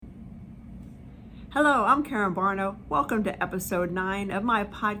Hello, I'm Karen Barno. Welcome to episode 9 of my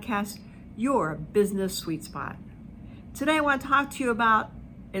podcast, Your Business Sweet Spot. Today I want to talk to you about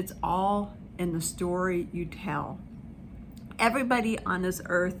it's all in the story you tell. Everybody on this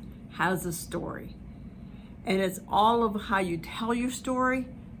earth has a story. And it's all of how you tell your story,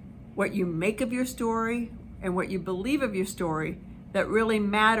 what you make of your story, and what you believe of your story that really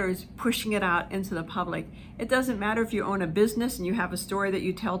matters pushing it out into the public. It doesn't matter if you own a business and you have a story that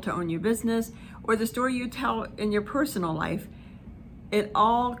you tell to own your business or the story you tell in your personal life. It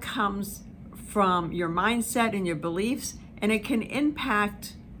all comes from your mindset and your beliefs, and it can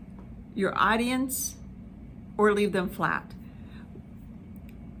impact your audience or leave them flat.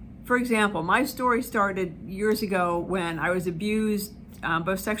 For example, my story started years ago when I was abused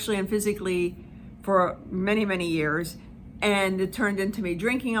both sexually and physically for many, many years. And it turned into me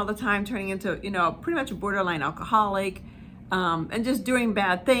drinking all the time, turning into, pretty much a borderline alcoholic, and just doing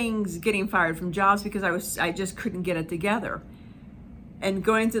bad things, getting fired from jobs because I just couldn't get it together. And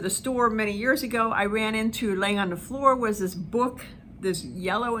going to the store many years ago, I ran into, laying on the floor was this book, this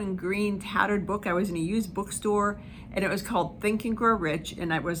yellow and green tattered book. I was in a used bookstore, and it was called Think and Grow Rich,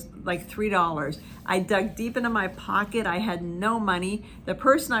 and it was like $3. I dug deep into my pocket. I had no money. The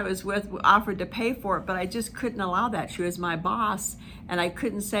person I was with offered to pay for it, but I just couldn't allow that. She was my boss, and I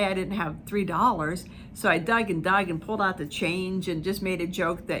couldn't say I didn't have $3. So I dug and pulled out the change and just made a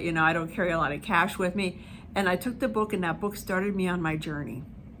joke that, I don't carry a lot of cash with me. And I took the book, and that book started me on my journey.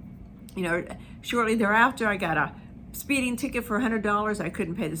 Shortly thereafter, I got a speeding ticket for $100. I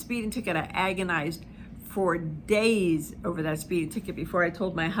couldn't pay the speeding ticket. I agonized for days over that speeding ticket before I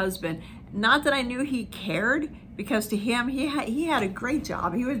told my husband. Not that I knew he cared, because to him, he had a great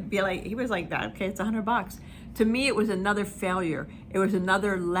job. He was like that. Okay, it's $100. To me, it was another failure. It was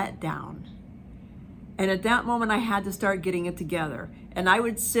another letdown. And at that moment, I had to start getting it together. And I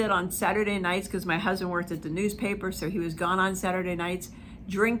would sit on Saturday nights, because my husband worked at the newspaper, so he was gone on Saturday nights,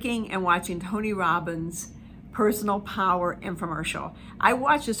 drinking and watching Tony Robbins' Personal Power infomercial. I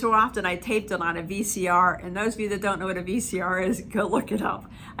watched it so often I taped it on a VCR, and those of you that don't know what a VCR is, go look it up.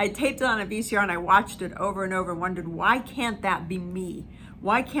 I taped it on a VCR and I watched it over and over and wondered, why can't that be me?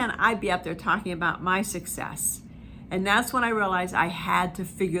 Why can't I be up there talking about my success? And that's when I realized I had to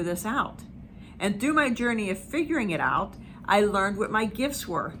figure this out. And through my journey of figuring it out, I learned what my gifts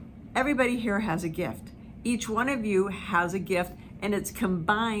were. Everybody here has a gift. Each one of you has a gift, and it's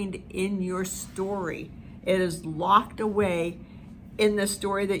combined in your story. It is locked away in the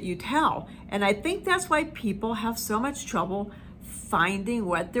story that you tell. And I think that's why people have so much trouble finding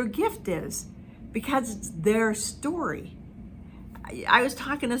what their gift is, because it's their story. I was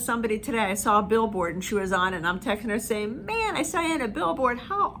talking to somebody today. I saw a billboard and she was on it, and I'm texting her saying, man, I saw you on a billboard.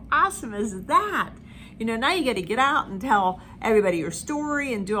 How awesome is that? Now you got to get out and tell everybody your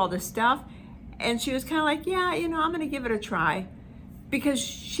story and do all this stuff. And she was kind of like, yeah, I'm going to give it a try, because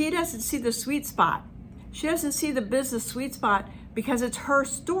she doesn't see the sweet spot. She doesn't see the business sweet spot because it's her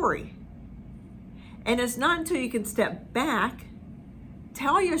story. And it's not until you can step back,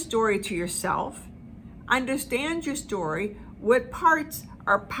 tell your story to yourself, understand your story, what parts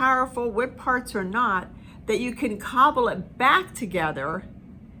are powerful, what parts are not, that you can cobble it back together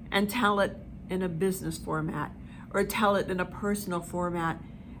and tell it in a business format or tell it in a personal format,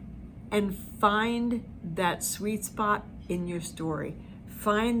 and find that sweet spot in your story.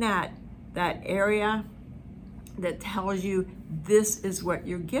 Find that area that tells you this is what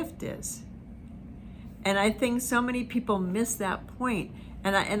your gift is. And I think so many people miss that point.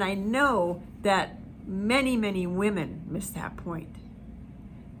 And I know that many, many women miss that point.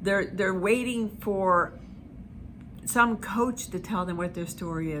 They're waiting for some coach to tell them what their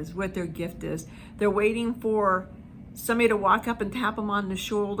story is, what their gift is. They're waiting for somebody to walk up and tap them on the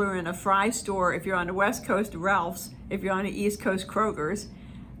shoulder in a fry store, if you're on the West Coast, Ralph's, if you're on the East Coast, Kroger's,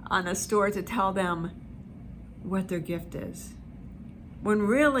 on a store, to tell them what their gift is.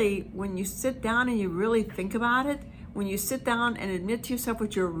 When you sit down and you really think about it, when you sit down and admit to yourself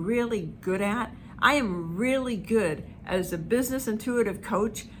what you're really good at, I am really good as a business intuitive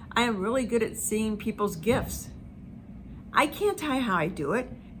coach. I am really good at seeing people's gifts. I can't tell you how I do it.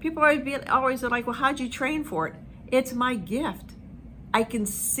 People always are like, well, how'd you train for it? It's my gift. I can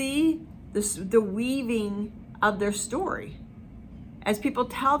see the weaving of their story. As people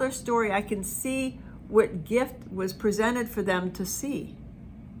tell their story, I can see what gift was presented for them to see.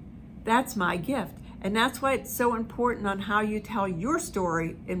 That's my gift. And that's why it's so important on how you tell your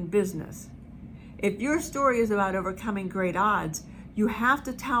story in business. If your story is about overcoming great odds, you have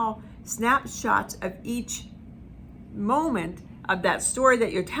to tell snapshots of each moment of that story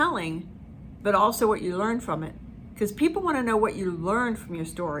that you're telling, but also what you learned from it. Because people want to know what you learned from your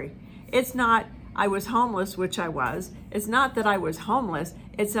story. It's not, I was homeless, which I was. It's not that I was homeless.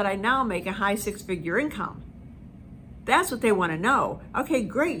 It's that I now make a high six-figure income. That's what they want to know. Okay,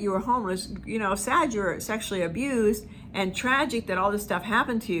 great, you were homeless. Sad you were sexually abused, and tragic that all this stuff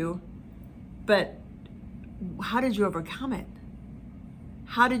happened to you. But how did you overcome it?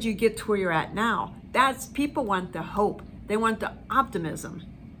 How did you get to where you're at now? People want the hope. They want the optimism.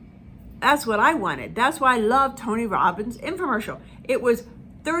 That's what I wanted. That's why I love Tony Robbins' infomercial. It was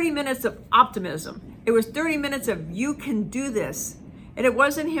 30 minutes of optimism. It was 30 minutes of you can do this. And it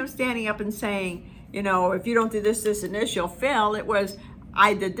wasn't him standing up and saying, if you don't do this, this, and this, you'll fail. It was,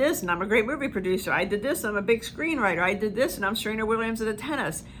 I did this and I'm a great movie producer. I did this, I'm a big screenwriter. I did this and I'm Serena Williams at the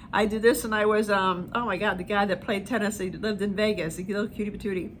tennis. I did this and I was, oh my God, the guy that played tennis, he lived in Vegas, the little cutie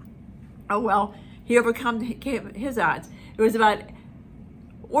patootie. Oh well, he overcome his odds. It was about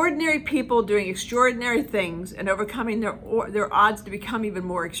ordinary people doing extraordinary things and overcoming their odds to become even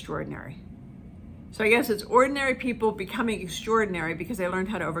more extraordinary. So I guess it's ordinary people becoming extraordinary because they learned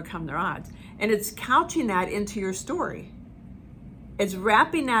how to overcome their odds. And it's couching that into your story. It's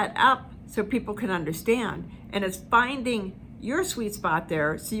wrapping that up so people can understand. And it's finding your sweet spot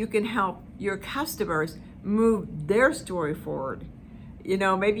there so you can help your customers move their story forward.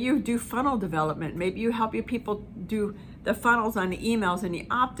 Maybe you do funnel development. Maybe you help your people do the funnels on the emails and the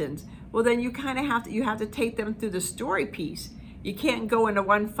opt-ins. Well, then you kind of have to take them through the story piece. You can't go into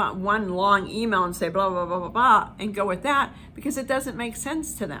one long email and say blah, blah, blah, blah, blah, and go with that because it doesn't make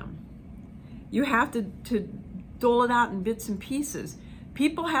sense to them. You have to dole it out in bits and pieces.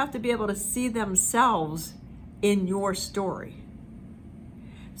 People have to be able to see themselves in your story.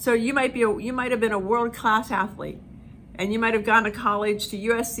 So you might have been a world-class athlete, and you might have gone to college to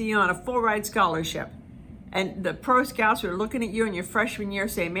USC on a full-ride scholarship. And the pro scouts are looking at you in your freshman year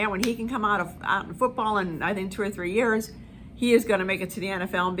saying, man, when he can come out in football in, I think, 2 or 3 years, he is going to make it to the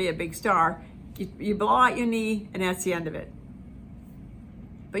NFL and be a big star. You blow out your knee, and that's the end of it.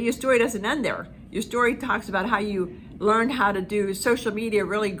 But your story doesn't end there. Your story talks about how you learned how to do social media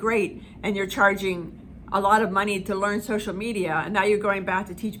really great, and you're charging a lot of money to learn social media, and now you're going back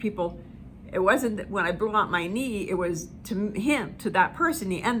to teach people. It wasn't when I blew out my knee, it was to that person,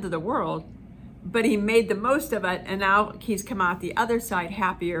 the end of the world. But he made the most of it, and now he's come out the other side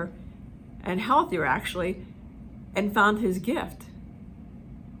happier and healthier, actually, and found his gift.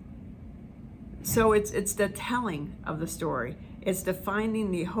 So it's the telling of the story. It's the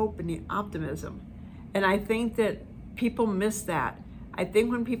finding the hope and the optimism. And I think that people miss that. I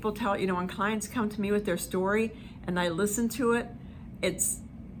think when people when clients come to me with their story and I listen to it, it's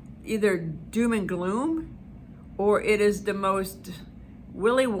either doom and gloom or it is the most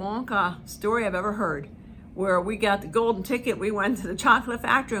Willy Wonka story I've ever heard, where we got the golden ticket, we went to the chocolate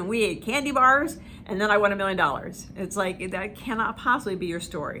factory and we ate candy bars, and then I won $1 million. It's like, that cannot possibly be your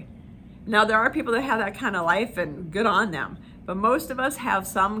story. Now, there are people that have that kind of life, and good on them, but most of us have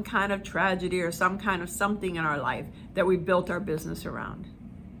some kind of tragedy or some kind of something in our life that we built our business around.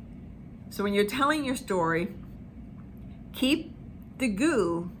 So when you're telling your story, keep the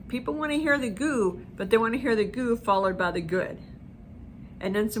goo. People want to hear the goo, but they want to hear the goo followed by the good.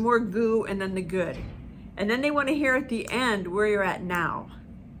 And then some more goo, and then the good. And then they want to hear at the end where you're at now.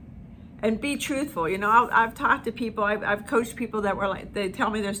 And be truthful. I've talked to people, I've coached people that were like, they tell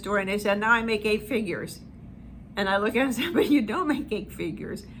me their story and they said, now I make 8 figures. And I look at them and say, but you don't make 8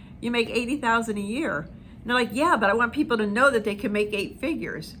 figures. You make $80,000 a year. And they're like, yeah, but I want people to know that they can make 8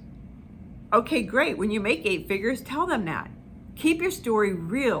 figures. Okay, great. When you make 8 figures, tell them that. Keep your story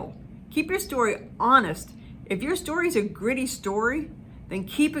real. Keep your story honest. If your story is a gritty story, then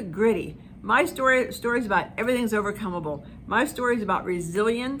keep it gritty. My story is about everything's overcomable. My story is about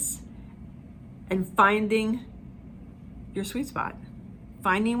resilience and finding your sweet spot,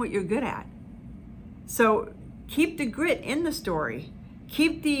 finding what you're good at. So keep the grit in the story.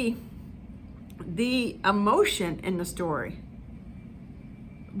 Keep the emotion in the story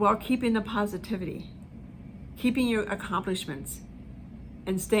while keeping the positivity, keeping your accomplishments,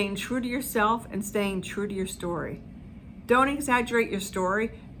 and staying true to yourself and staying true to your story. Don't exaggerate your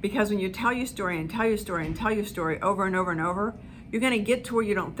story, because when you tell your story and tell your story and tell your story over and over and over, you're going to get to where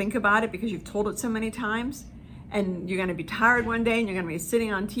you don't think about it because you've told it so many times, and you're going to be tired one day and you're going to be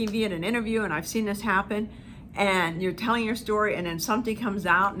sitting on TV in an interview, and I've seen this happen, and you're telling your story and then something comes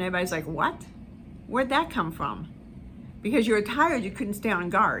out and everybody's like, what? Where'd that come from? Because you were tired, you couldn't stay on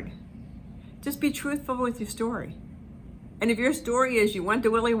guard. Just be truthful with your story. And if your story is you went to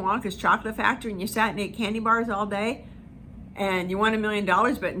Willy Wonka's chocolate factory and you sat and ate candy bars all day, and you won $1 million,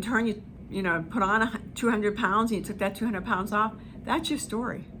 but in turn you put on 200 pounds and you took that 200 pounds off, that's your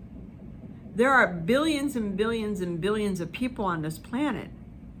story. There are billions and billions and billions of people on this planet,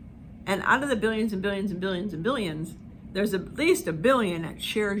 And out of the billions and billions and billions and billions, there's at least a billion that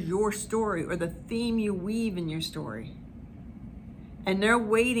shares your story or the theme you weave in your story. And they're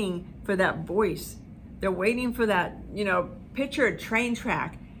waiting for that voice. They're waiting for that, picture a train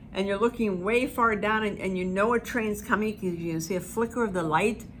track and you're looking way far down and you know a train's coming because you can see a flicker of the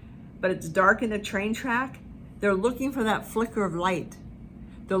light, but it's dark in the train track. They're looking for that flicker of light.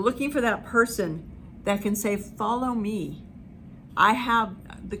 They're looking for that person that can say, follow me. I have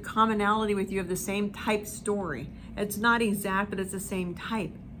the commonality with you of the same type story. It's not exact, but it's the same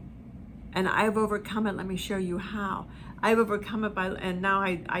type. And I've overcome it. Let me show you how. I've overcome it and now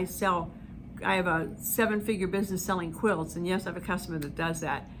I have a 7-figure business selling quilts. And yes, I have a customer that does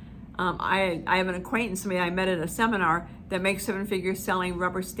that. I have an acquaintance, somebody I met at a seminar that makes 7 figures selling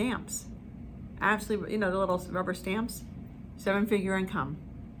rubber stamps. Absolutely, the little rubber stamps, 7-figure income.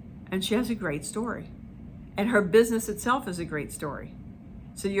 And she has a great story. And her business itself is a great story.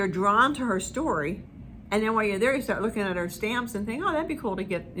 So you're drawn to her story. And then while you're there, you start looking at her stamps and think, oh, that'd be cool to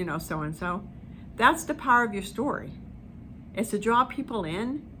get, so-and-so. That's the power of your story. It's to draw people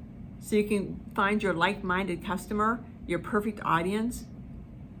in so you can find your like-minded customer, your perfect audience,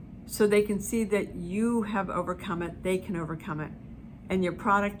 so they can see that you have overcome it, they can overcome it. And your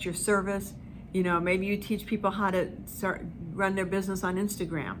product, your service, maybe you teach people how to run their business on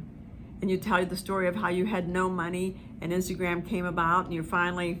Instagram. And you tell the story of how you had no money and Instagram came about and you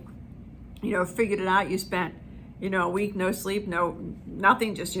finally, figured it out. You spent, a week, no sleep,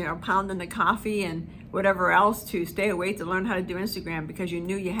 nothing, just, pounding the coffee and whatever else to stay awake to learn how to do Instagram because you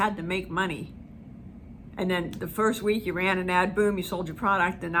knew you had to make money. And then the first week you ran an ad, boom, you sold your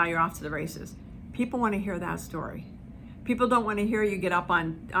product, and now you're off to the races. People want to hear that story. People don't want to hear you get up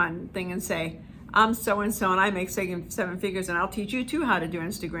on thing and say, I'm so-and-so and I make 7 figures and I'll teach you too how to do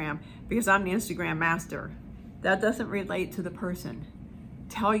Instagram because I'm the Instagram master. That doesn't relate to the person.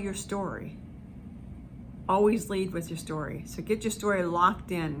 Tell your story. Always lead with your story. So get your story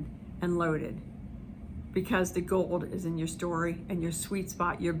locked in and loaded because the gold is in your story and your sweet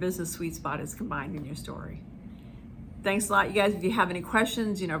spot, your business sweet spot is combined in your story. Thanks a lot, you guys. If you have any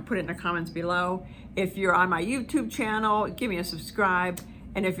questions, put it in the comments below. If you're on my YouTube channel, give me a subscribe.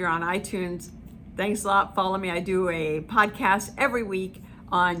 And if you're on iTunes, thanks a lot. Follow me. I do a podcast every week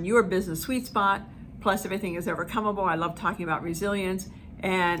on your business sweet spot. Plus, everything is overcomable. I love talking about resilience.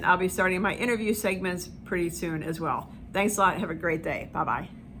 And I'll be starting my interview segments pretty soon as well. Thanks a lot. Have a great day.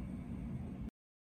 Bye-bye.